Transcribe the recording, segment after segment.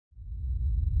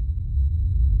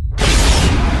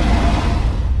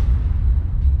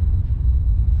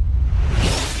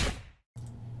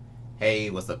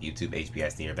Hey, what's up YouTube?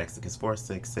 HBI Senior Vexicus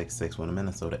 4666 won a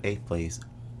Minnesota 8th place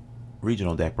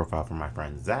regional deck profile from my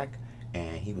friend Zach,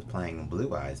 and he was playing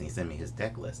Blue Eyes and he sent me his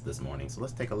deck list this morning, so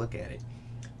let's take a look at it.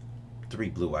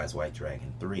 3 Blue Eyes White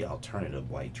Dragon, 3 Alternative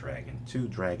White Dragon, 2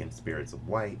 Dragon Spirits of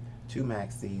White, 2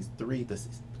 Maxis, 3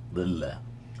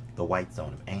 the White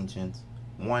Stone of Ancients,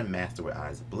 1 Master with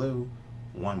Eyes of Blue,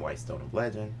 1 White Stone of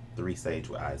Legend, 3 Sage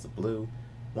with Eyes of Blue,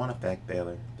 1 Effect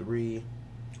Veiler, 3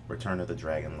 Return of the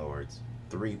Dragon Lords,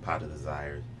 3 Pot of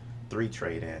Desires, 3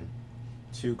 Trade-In,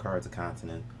 2 Cards of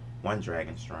Continent, 1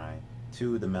 Dragon Shrine,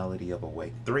 2 The Melody of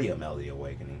Awake, 3 A Melody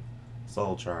Awakening,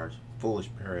 Soul Charge, Foolish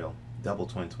Peril, Double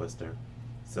Twin Twister,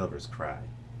 Silver's Cry,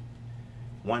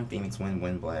 1 Phoenix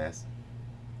Wind Blast,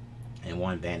 and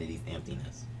 1 Vanity's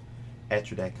Emptiness.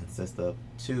 Extra deck consists of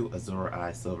 2 Azure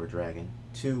Eye Silver Dragon,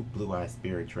 2 Blue Eye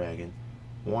Spirit Dragon,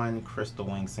 1 Crystal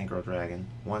Wing Synchro Dragon,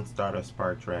 1 Stardust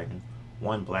Spark Dragon,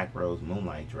 1 Black Rose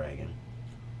Moonlight Dragon,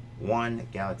 1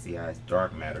 Galaxy Eyes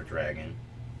Dark Matter Dragon,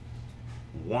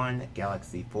 1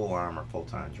 Galaxy Full Armor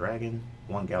Photon Dragon,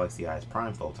 1 Galaxy Eyes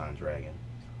Prime Photon Dragon,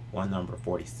 1 number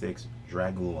 46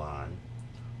 Dragulon,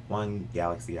 1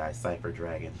 Galaxy Eyes Cypher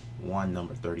Dragon, 1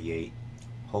 number 38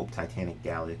 Hope Titanic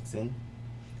Galaxin,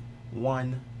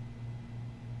 1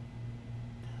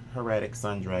 Heretic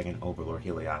Sun Dragon Overlord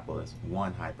Heliopolis,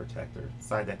 1 High Protector.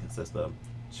 Side deck consists of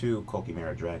 2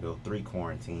 Kokimera Drago, 3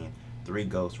 Quarantine, 3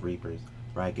 Ghost Reapers,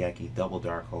 Raigeki Double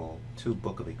Dark Hole, 2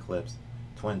 Book of Eclipse,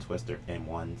 Twin Twister, and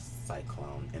 1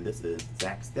 Cyclone. And this is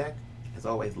Zach's deck. As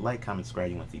always, like, comment,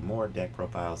 subscribe. You want to see more deck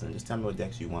profiles, and just tell me what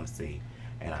decks you want to see,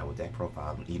 and I will deck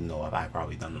profile them, even though I've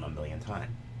probably done them a million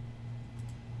times.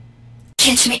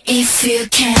 Catch me if you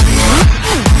can.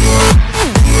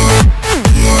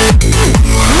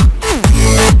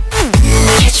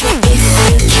 Catch me if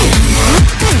you can.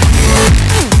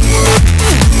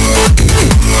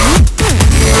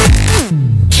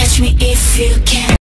 Catch me if you can.